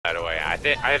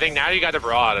I think now you got the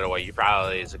brawl out of the way, you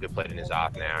probably is a good play in his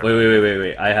off now.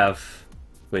 Wait. I have.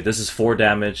 Wait, this is 4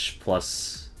 damage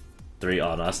plus 3.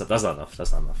 Oh no, that's not enough.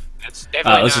 That's not enough. That's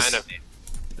definitely not enough.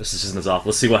 This is just his off.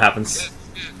 Let's see what happens.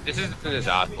 This isn't his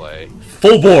off play.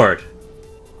 Full board.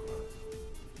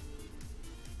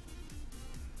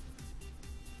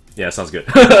 Yeah, sounds good.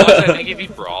 Plus, I think if he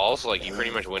brawls, like you pretty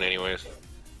much win anyways.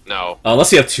 No.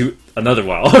 Unless you have another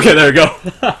one. Okay, there we go.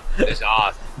 It's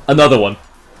off. Another one.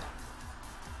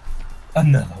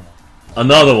 Another one.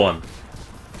 Another one.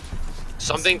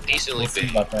 Something decently We'll see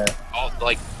big. about that. Oh,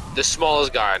 like the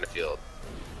smallest guy on the field.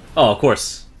 Oh, of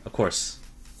course. Of course.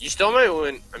 You still might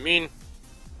win. I mean,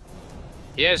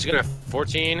 yeah, it's gonna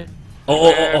 14.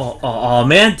 Oh,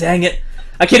 man, dang it.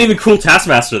 I can't even cool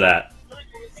Taskmaster that.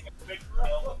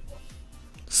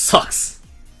 Sucks.